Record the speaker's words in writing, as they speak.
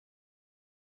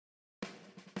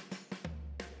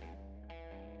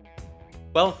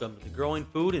Welcome to the Growing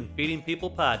Food and Feeding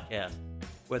People podcast.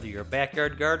 Whether you're a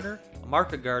backyard gardener, a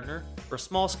market gardener, or a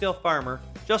small-scale farmer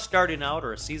just starting out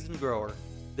or a seasoned grower,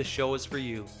 this show is for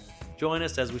you. Join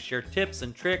us as we share tips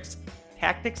and tricks,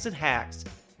 tactics and hacks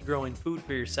to growing food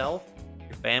for yourself,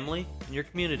 your family, and your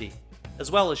community,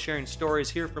 as well as sharing stories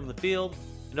here from the field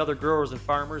and other growers and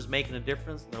farmers making a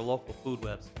difference in their local food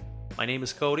webs. My name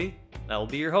is Cody, and I will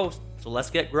be your host, so let's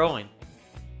get growing.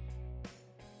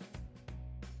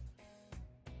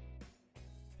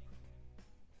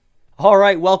 All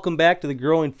right, welcome back to the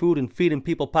Growing Food and Feeding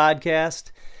People podcast.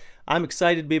 I'm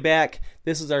excited to be back.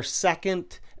 This is our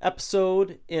second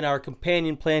episode in our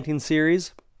companion planting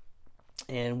series,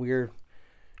 and we're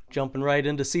jumping right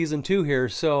into season 2 here.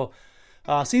 So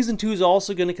season 2 is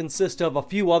also going to consist of a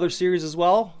few other series as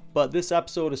well, but this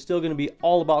episode is still going to be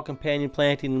all about companion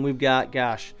planting, and we've got,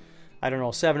 7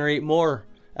 or 8 more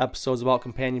episodes about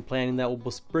companion planting that will be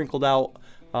sprinkled out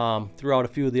throughout a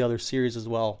few of the other series as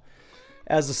well.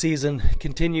 As the season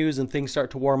continues and things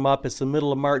start to warm up, it's the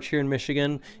middle of March here in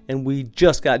Michigan, and we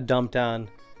just got dumped on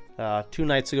 2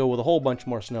 nights ago with a whole bunch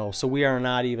more snow. So we are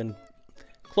not even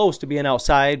close to being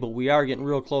outside, but we are getting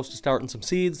real close to starting some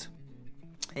seeds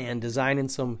and designing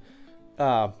some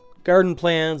garden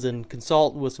plans and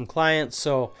consulting with some clients.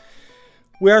 So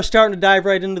we are starting to dive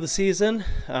right into the season.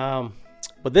 But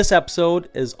this episode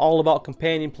is all about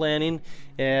companion planting.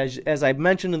 As I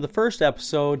mentioned in the first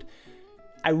episode,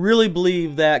 I really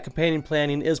believe that companion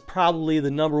planting is probably the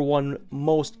number one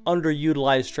most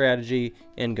underutilized strategy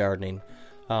in gardening.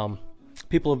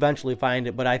 People eventually find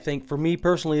it, but I think for me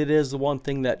personally, it is the one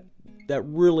thing that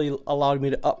really allowed me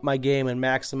to up my game and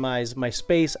maximize my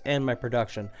space and my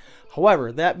production.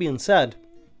 However, that being said,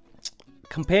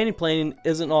 companion planting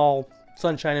isn't all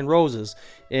sunshine and roses,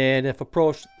 and if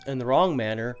approached in the wrong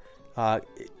manner,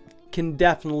 it can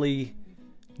definitely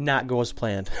not go as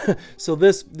planned. So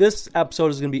this episode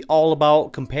is going to be all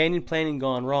about companion planting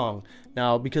gone wrong.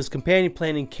 Now, because companion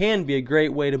planting can be a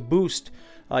great way to boost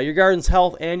your garden's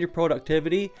health and your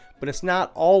productivity, but it's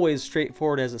not always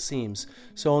straightforward as it seems.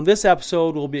 So in this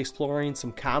episode, we'll be exploring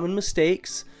some common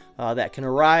mistakes that can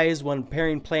arise when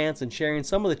pairing plants and sharing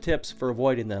some of the tips for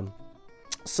avoiding them.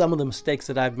 Some of the mistakes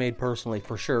that I've made personally,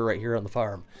 for sure, right here on the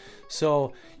farm.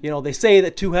 So, they say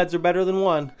that 2 heads are better than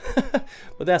 1,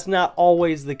 but that's not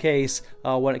always the case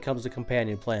when it comes to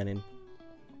companion planting.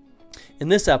 In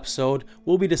this episode,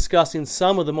 we'll be discussing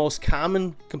some of the most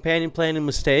common companion planting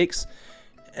mistakes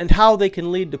and how they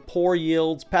can lead to poor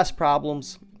yields, pest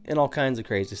problems, and all kinds of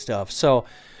crazy stuff. So,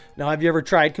 now, have you ever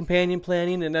tried companion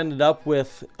planting and ended up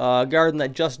with a garden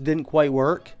that just didn't quite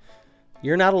work?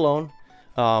 You're not alone.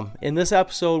 In this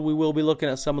episode, we will be looking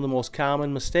at some of the most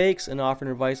common mistakes and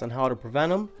offering advice on how to prevent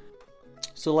them.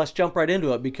 So let's jump right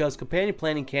into it, because companion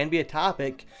planting can be a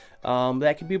topic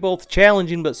that can be both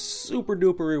challenging but super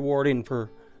duper rewarding for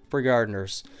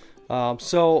gardeners.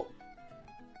 So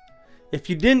if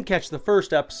you didn't catch the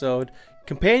first episode,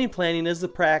 companion planting is the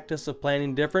practice of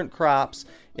planting different crops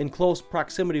in close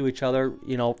proximity to each other.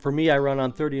 For me, I run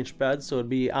on 30-inch beds, so it'd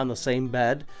be on the same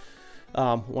bed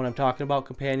when I'm talking about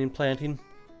companion planting,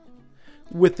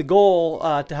 with the goal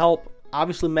to help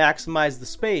obviously maximize the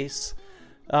space,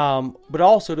 but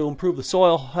also to improve the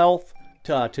soil health,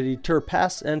 to deter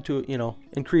pests, and to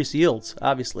increase yields,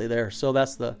 obviously there. So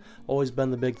that's always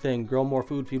been the big thing: grow more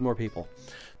food, feed more people.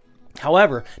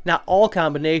 However, not all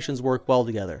combinations work well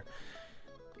together,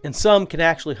 and some can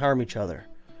actually harm each other.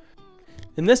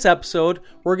 In this episode,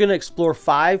 we're going to explore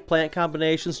 5 plant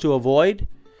combinations to avoid,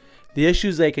 the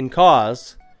issues they can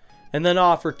cause, and then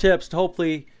offer tips to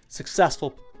hopefully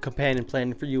successful companion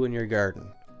planting for you in your garden.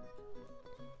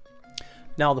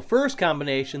 Now, the first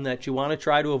combination that you want to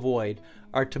try to avoid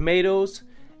are tomatoes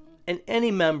and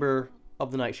any member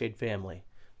of the nightshade family.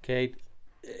 Okay,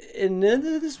 and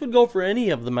this would go for any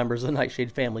of the members of the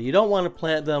nightshade family. You don't want to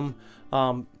plant them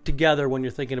together when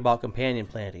you're thinking about companion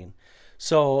planting.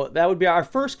 So that would be our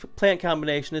first plant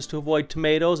combination, is to avoid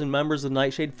tomatoes and members of the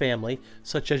nightshade family,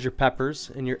 such as your peppers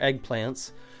and your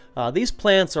eggplants. These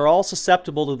plants are all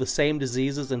susceptible to the same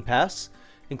diseases and pests,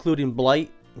 including blight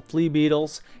and flea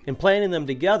beetles, and planting them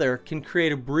together can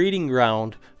create a breeding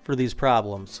ground for these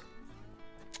problems.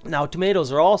 Now,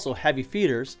 tomatoes are also heavy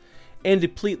feeders and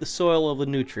deplete the soil of the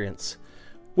nutrients,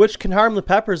 which can harm the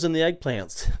peppers and the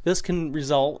eggplants. This can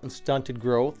result in stunted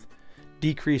growth,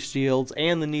 decreased yields,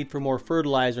 and the need for more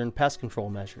fertilizer and pest control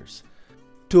measures.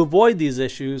 To avoid these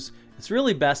issues, it's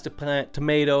really best to plant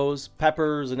tomatoes,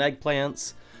 peppers, and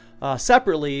eggplants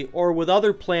separately, or with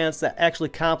other plants that actually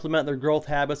complement their growth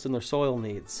habits and their soil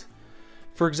needs.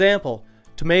 For example,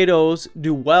 tomatoes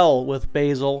do well with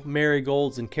basil,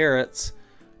 marigolds, and carrots,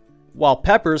 while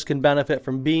peppers can benefit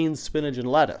from beans, spinach, and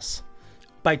lettuce.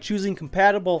 By choosing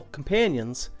compatible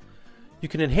companions, you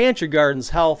can enhance your garden's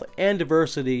health and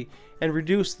diversity and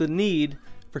reduce the need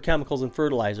for chemicals and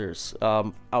fertilizers.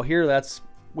 Out here,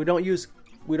 we don't use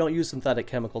synthetic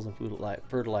chemicals and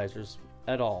fertilizers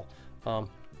at all.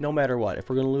 No matter what. If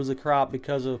we're going to lose a crop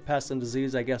because of pests and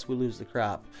disease, I guess we lose the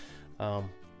crop. And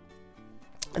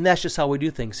that's just how we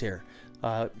do things here.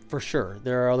 For sure.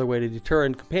 There are other ways to deter,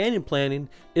 and companion planting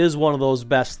is one of those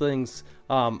best things.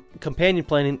 Companion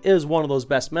planting is one of those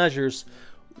best measures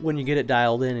when you get it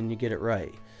dialed in and you get it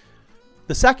right.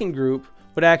 The second group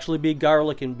would actually be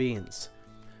garlic and beans.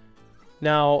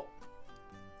 Now,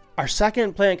 our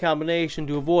second plant combination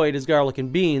to avoid is garlic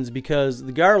and beans, because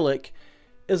the garlic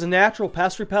is a natural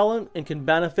pest repellent and can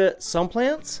benefit some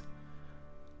plants,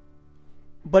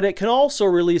 but it can also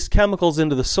release chemicals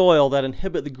into the soil that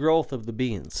inhibit the growth of the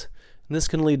beans. And this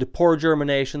can lead to poor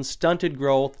germination, stunted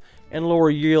growth, and lower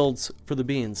yields for the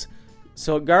beans.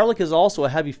 So garlic is also a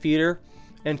heavy feeder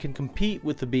and can compete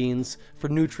with the beans for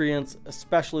nutrients,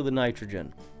 especially the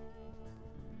nitrogen.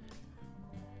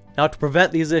 Now, to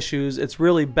prevent these issues, it's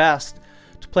really best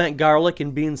to plant garlic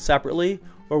and beans separately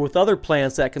or with other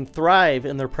plants that can thrive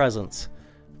in their presence.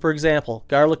 For example,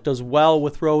 garlic does well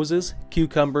with roses,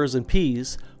 cucumbers, and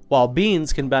peas, while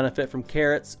beans can benefit from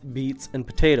carrots, beets, and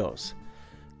potatoes.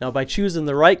 Now, by choosing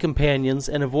the right companions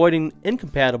and avoiding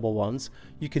incompatible ones,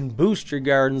 you can boost your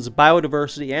garden's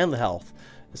biodiversity and the health.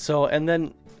 And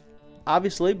then,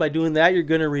 obviously, by doing that, you're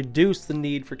going to reduce the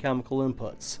need for chemical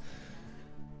inputs.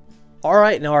 All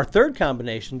right, now our third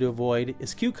combination to avoid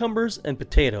is cucumbers and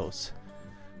potatoes.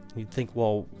 You'd think,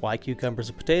 well, why cucumbers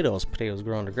and potatoes? Potatoes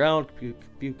grow underground,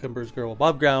 cucumbers grow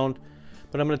above ground.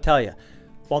 But I'm going to tell you,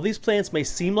 while these plants may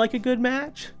seem like a good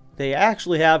match, they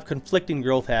actually have conflicting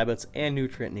growth habits and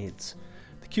nutrient needs.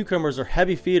 The cucumbers are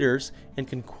heavy feeders and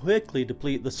can quickly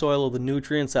deplete the soil of the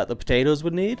nutrients that the potatoes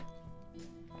would need,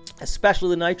 especially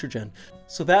the nitrogen.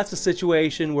 So that's a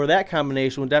situation where that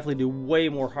combination would definitely do way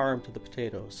more harm to the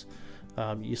potatoes.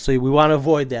 We want to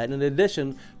avoid that. And in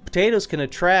addition, potatoes can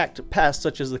attract pests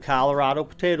such as the Colorado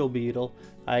potato beetle,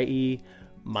 i.e.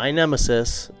 my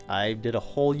nemesis. I did a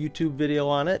whole YouTube video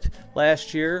on it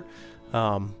last year.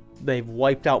 They've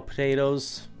wiped out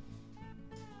potatoes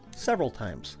several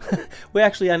times. We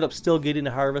actually end up still getting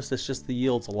a harvest. It's just the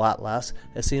yield's a lot less,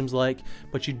 it seems like.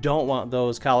 But you don't want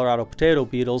those Colorado potato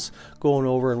beetles going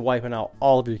over and wiping out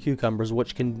all of your cucumbers,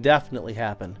 which can definitely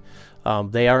happen.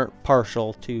 They aren't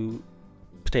partial to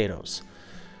potatoes.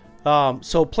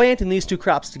 So planting these two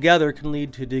crops together can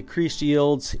lead to decreased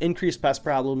yields, increased pest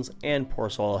problems, and poor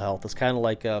soil health. It's kind of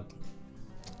like a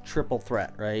triple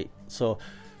threat, right? So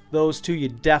those two you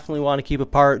definitely want to keep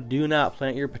apart. Do not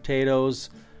plant your potatoes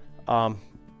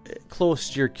close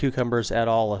to your cucumbers at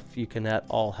all if you can at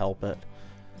all help it.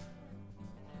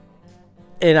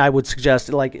 And I would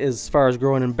suggest, like, as far as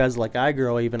growing in beds like I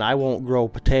grow, even I won't grow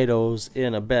potatoes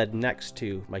in a bed next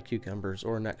to my cucumbers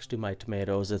or next to my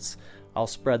tomatoes. I'll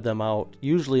spread them out,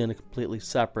 usually in a completely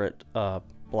separate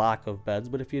block of beds.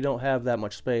 But if you don't have that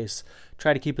much space,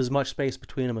 try to keep as much space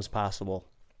between them as possible.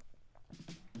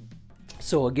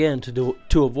 So again,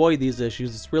 to avoid these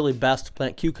issues, it's really best to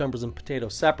plant cucumbers and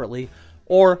potatoes separately,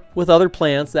 or with other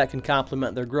plants that can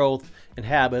complement their growth and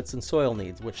habits and soil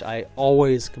needs, which I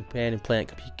always companion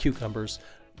plant cucumbers,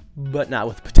 but not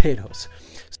with potatoes.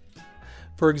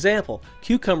 For example,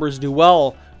 cucumbers do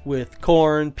well with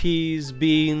corn, peas,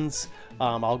 beans.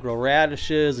 I'll grow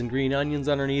radishes and green onions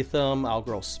underneath them. I'll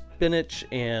grow spinach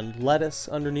and lettuce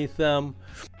underneath them.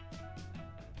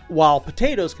 While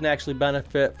potatoes can actually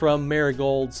benefit from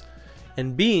marigolds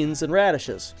and beans and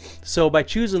radishes. So by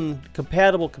choosing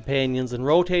compatible companions and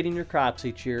rotating your crops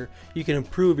each year, you can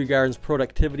improve your garden's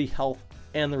productivity, health,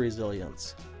 and the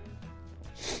resilience.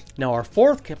 Now our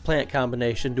fourth plant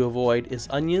combination to avoid is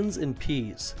onions and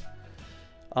peas.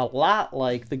 A lot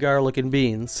like the garlic and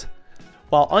beans.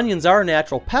 While onions are a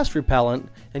natural pest repellent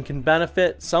and can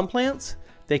benefit some plants,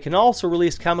 they can also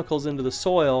release chemicals into the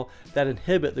soil that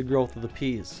inhibit the growth of the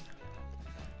peas.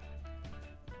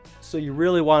 So you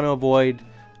really want to avoid,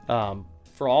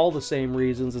 for all the same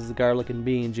reasons as the garlic and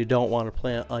beans, you don't want to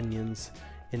plant onions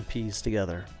and peas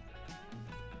together.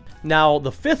 Now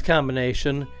the fifth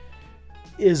combination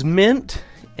is mint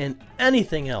and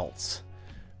anything else.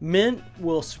 Mint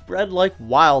will spread like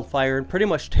wildfire and pretty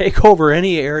much take over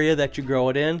any area that you grow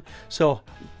it in. So,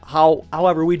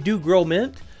 however, we do grow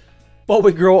mint, but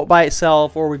we grow it by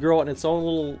itself, or we grow it in its own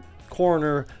little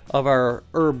corner of our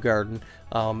herb garden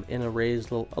in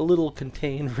a little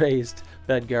contained raised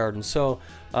bed garden. So,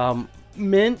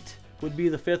 mint would be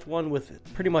the fifth one.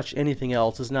 With pretty much anything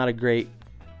else is not a great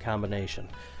combination.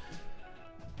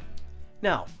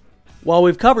 Now, while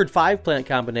we've covered 5 plant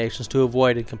combinations to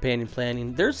avoid in companion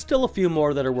planting, there's still a few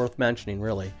more that are worth mentioning,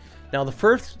 really. Now, the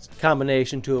first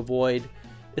combination to avoid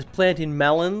is planting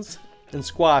melons and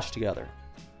squash together.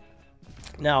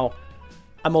 Now,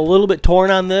 I'm a little bit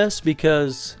torn on this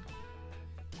because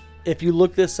if you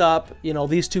look this up,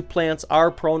 these two plants are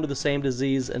prone to the same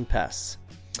disease and pests.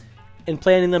 And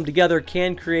planting them together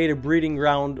can create a breeding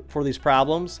ground for these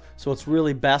problems, so it's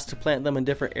really best to plant them in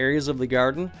different areas of the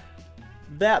garden.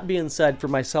 That being said, for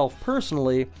myself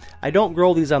personally, I don't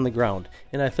grow these on the ground,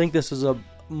 and I think this is a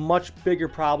much bigger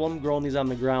problem growing these on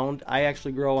the ground. I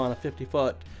actually grow on a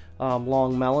 50-foot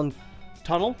long melon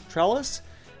trellis,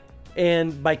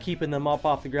 and by keeping them up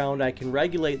off the ground, I can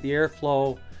regulate the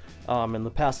airflow and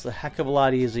the pests a heck of a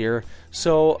lot easier.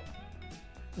 So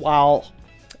while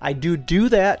I do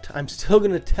that, I'm still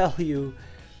going to tell you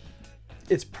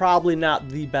it's probably not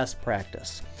the best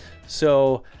practice.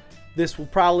 So this will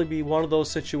probably be one of those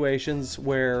situations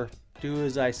where do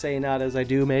as I say, not as I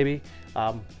do, maybe.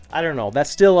 I don't know. That's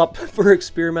still up for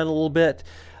experiment a little bit.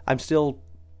 I'm still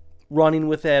running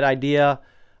with that idea.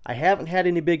 I haven't had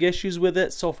any big issues with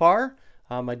it so far.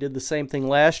 I did the same thing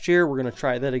last year. We're going to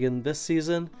try that again this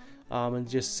season and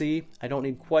just see. I don't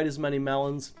need quite as many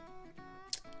melons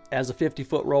as a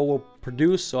 50-foot row will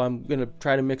produce, so I'm going to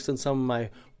try to mix in some of my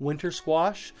winter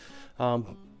squash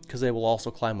because they will also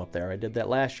climb up there. I did that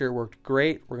last year. It worked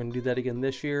great. We're going to do that again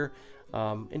this year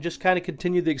and just kind of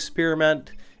continue the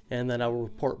experiment, and then I will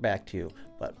report back to you.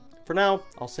 But for now,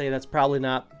 I'll say that's probably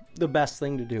not the best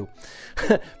thing to do.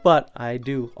 But I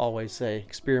do always say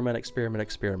experiment,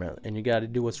 and you got to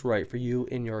do what's right for you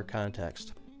in your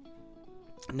context.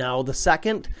 Now, the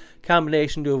second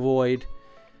combination to avoid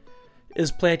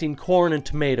is planting corn and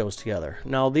tomatoes together.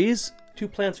 Now, these two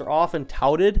plants are often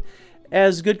touted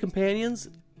as good companions,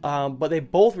 but they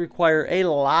both require a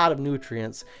lot of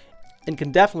nutrients and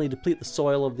can definitely deplete the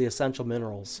soil of the essential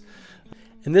minerals.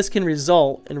 And this can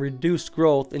result in reduced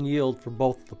growth and yield for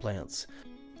both the plants.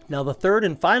 Now, the third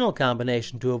and final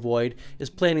combination to avoid is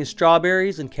planting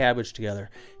strawberries and cabbage together.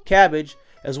 Cabbage,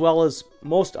 as well as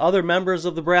most other members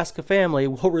of the brassica family,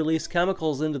 will release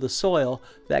chemicals into the soil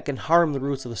that can harm the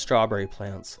roots of the strawberry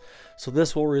plants. So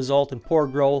this will result in poor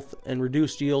growth and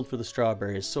reduced yield for the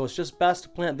strawberries. So it's just best to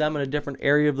plant them in a different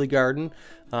area of the garden,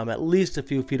 at least a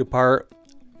few feet apart.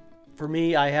 For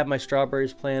me, I have my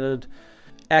strawberries planted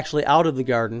actually out of the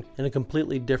garden in a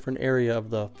completely different area of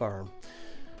the farm.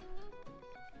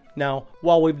 Now,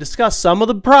 while we've discussed some of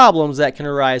the problems that can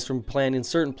arise from planting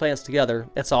certain plants together,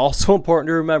 it's also important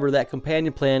to remember that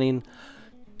companion planting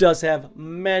does have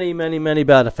many, many, many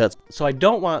benefits. So I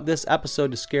don't want this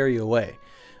episode to scare you away.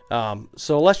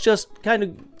 So let's just kind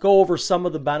of go over some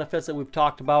of the benefits that we've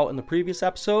talked about in the previous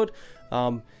episode,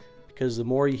 because the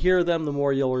more you hear them, the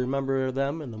more you'll remember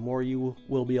them, and the more you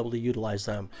will be able to utilize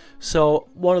them. So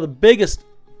one of the biggest,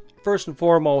 first and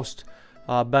foremost,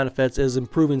 benefits is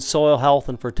improving soil health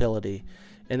and fertility,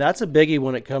 and that's a biggie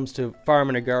when it comes to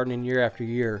farming and gardening year after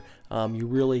year.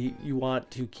 You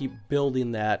want to keep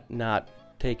building that, not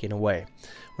taking away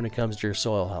when it comes to your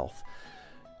soil health.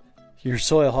 Your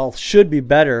soil health should be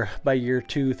better by year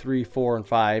 2, 3, 4, and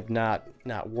 5,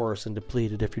 not worse and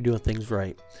depleted if you're doing things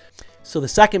right. So the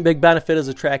second big benefit is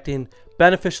attracting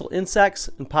beneficial insects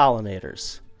and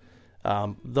pollinators.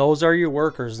 Those are your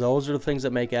workers. Those are the things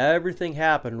that make everything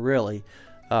happen, really,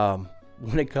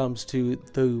 when it comes to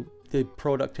the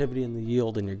productivity and the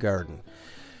yield in your garden.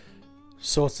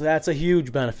 So that's a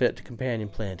huge benefit to companion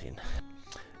planting.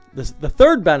 The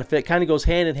third benefit kind of goes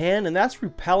hand in hand, and that's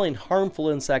repelling harmful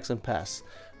insects and pests.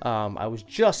 I was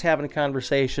just having a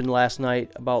conversation last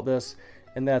night about this,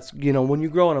 and that's, when you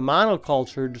grow in a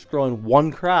monoculture, just growing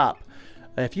one crop,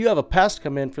 if you have a pest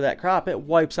come in for that crop, it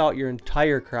wipes out your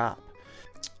entire crop.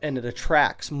 And it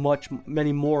attracts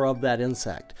many more of that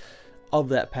insect, of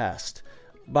that pest.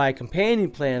 By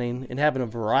companion planting and having a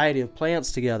variety of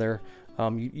plants together,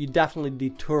 you definitely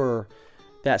deter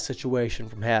that situation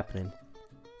from happening.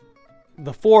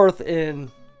 The fourth,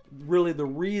 and really the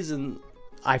reason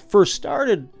I first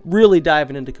started really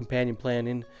diving into companion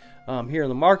planting here in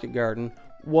the market garden,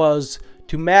 was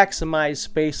to maximize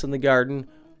space in the garden,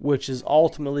 which is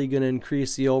ultimately going to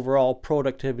increase the overall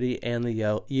productivity and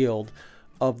the yield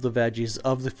of the veggies,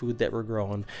 of the food that we're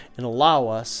growing, and allow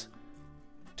us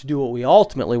to do what we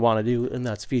ultimately want to do, and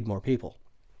that's feed more people.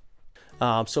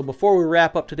 So before we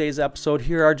wrap up today's episode,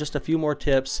 here are just a few more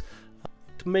tips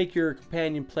to make your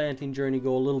companion planting journey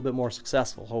go a little bit more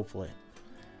successful, hopefully.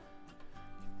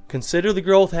 Consider the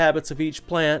growth habits of each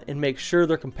plant and make sure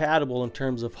they're compatible in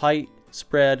terms of height,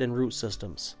 spread, and root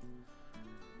systems.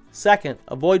 Second,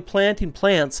 avoid planting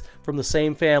plants from the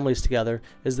same families together,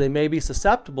 as they may be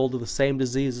susceptible to the same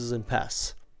diseases and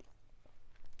pests.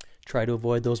 Try to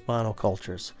avoid those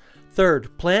monocultures.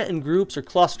 Third, plant in groups or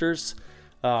clusters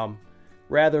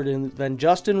rather than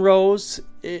just in rows.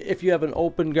 If you have an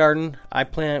open garden, I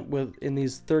plant in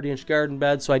these 30-inch garden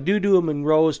beds, so I do them in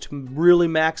rows to really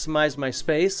maximize my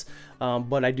space,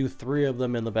 but I do 3 of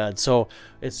them in the bed, so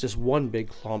it's just one big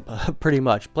clump pretty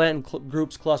much. Plant in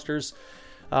groups, clusters,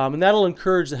 and that'll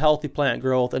encourage the healthy plant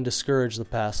growth and discourage the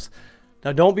pests.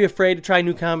 Now, don't be afraid to try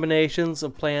new combinations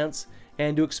of plants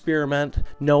and to experiment.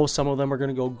 No, some of them are going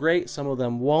to go great, some of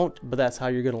them won't, but that's how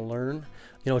you're going to learn.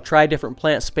 Try different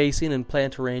plant spacing and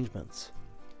plant arrangements.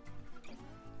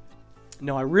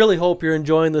 Now, I really hope you're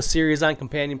enjoying this series on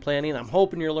companion planting. I'm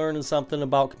hoping you're learning something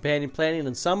about companion planting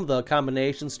and some of the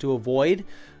combinations to avoid,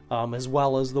 as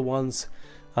well as the ones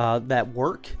that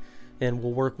work and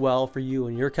will work well for you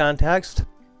in your context.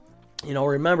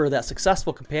 Remember that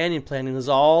successful companion planting is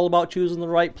all about choosing the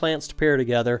right plants to pair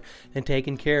together and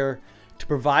taking care to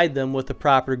provide them with the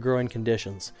proper growing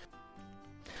conditions.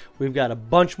 We've got a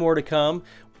bunch more to come.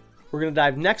 We're going to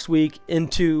dive next week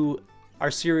into our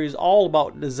series all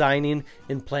about designing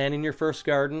and planning your first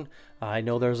garden. I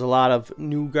know there's a lot of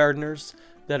new gardeners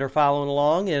that are following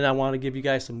along, and I want to give you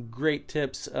guys some great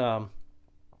tips to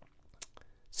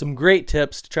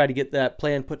try to get that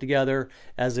plan put together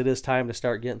as it is time to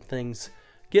start getting things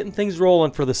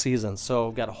rolling for the season. So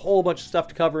got a whole bunch of stuff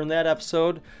to cover in that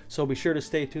episode, so be sure to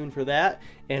stay tuned for that.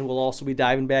 And we'll also be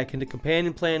diving back into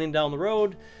companion planning down the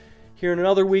road here in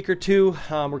another week or two.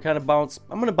 I'm going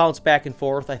to bounce back and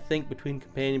forth, I think, between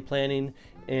companion planning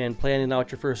and planning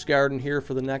out your first garden here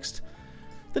for the next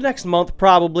month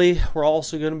probably. We're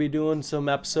also going to be doing some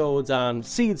episodes on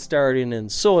seed starting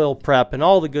and soil prep and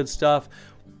all the good stuff.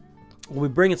 We'll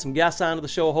be bringing some guests onto the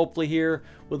show hopefully here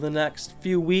within the next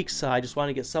few weeks. I just want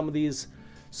to get some of these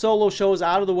solo shows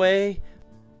out of the way,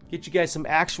 get you guys some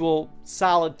actual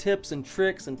solid tips and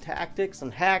tricks and tactics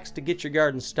and hacks to get your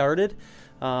garden started,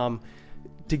 to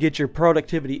get your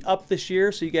productivity up this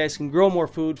year so you guys can grow more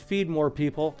food, feed more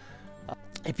people.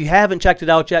 If you haven't checked it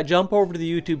out yet, jump over to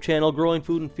the YouTube channel, Growing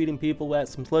Food and Feeding People at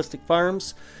Simplistic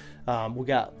Farms. We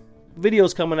got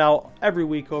videos coming out every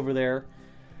week over there.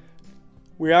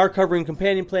 We are covering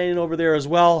companion planting over there as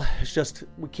well. It's just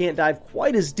we can't dive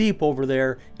quite as deep over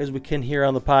there as we can here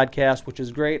on the podcast, which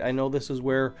is great. I know this is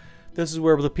where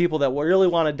the people that really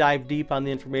want to dive deep on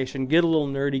the information, get a little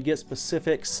nerdy, get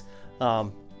specifics,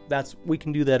 we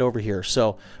can do that over here.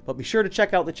 So, but be sure to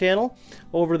check out the channel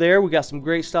over there. We got some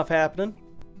great stuff happening.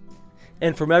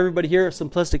 And from everybody here at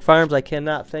Simplistic Farms, I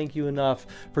cannot thank you enough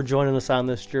for joining us on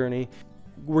this journey.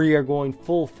 We are going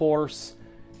full force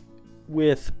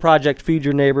with Project Feed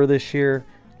Your Neighbor this year.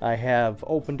 I have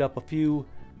opened up a few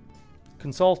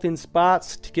consulting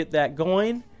spots to get that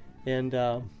going, and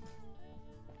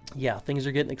things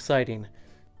are getting exciting.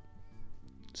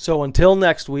 So until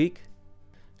next week,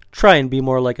 try and be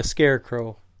more like a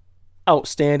scarecrow,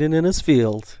 outstanding in his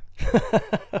field.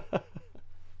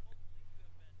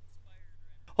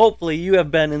 Hopefully you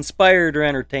have been inspired or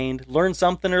entertained, learned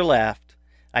something or laughed.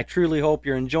 I truly hope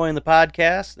you're enjoying the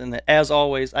podcast, and as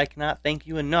always, I cannot thank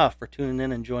you enough for tuning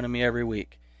in and joining me every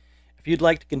week. If you'd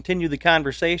like to continue the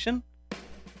conversation,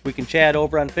 we can chat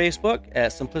over on Facebook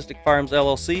at Simplistic Farms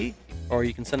LLC, or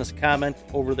you can send us a comment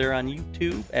over there on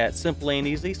YouTube at Simple Ain't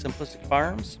Easy, Simplistic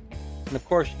Farms. And of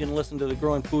course, you can listen to the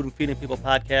Growing Food and Feeding People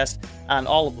podcast on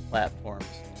all of the platforms,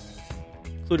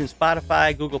 including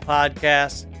Spotify, Google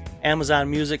Podcasts, Amazon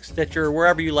Music, Stitcher,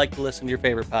 wherever you like to listen to your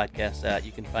favorite podcasts at,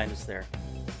 you can find us there.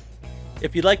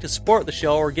 If you'd like to support the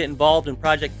show or get involved in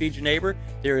Project Feed Your Neighbor,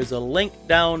 there is a link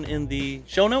down in the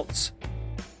show notes,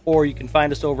 or you can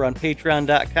find us over on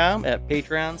patreon.com at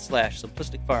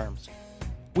patreon.com/simplisticfarms.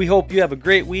 We hope you have a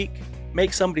great week.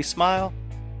 Make somebody smile.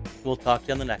 We'll talk to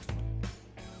you on the next one.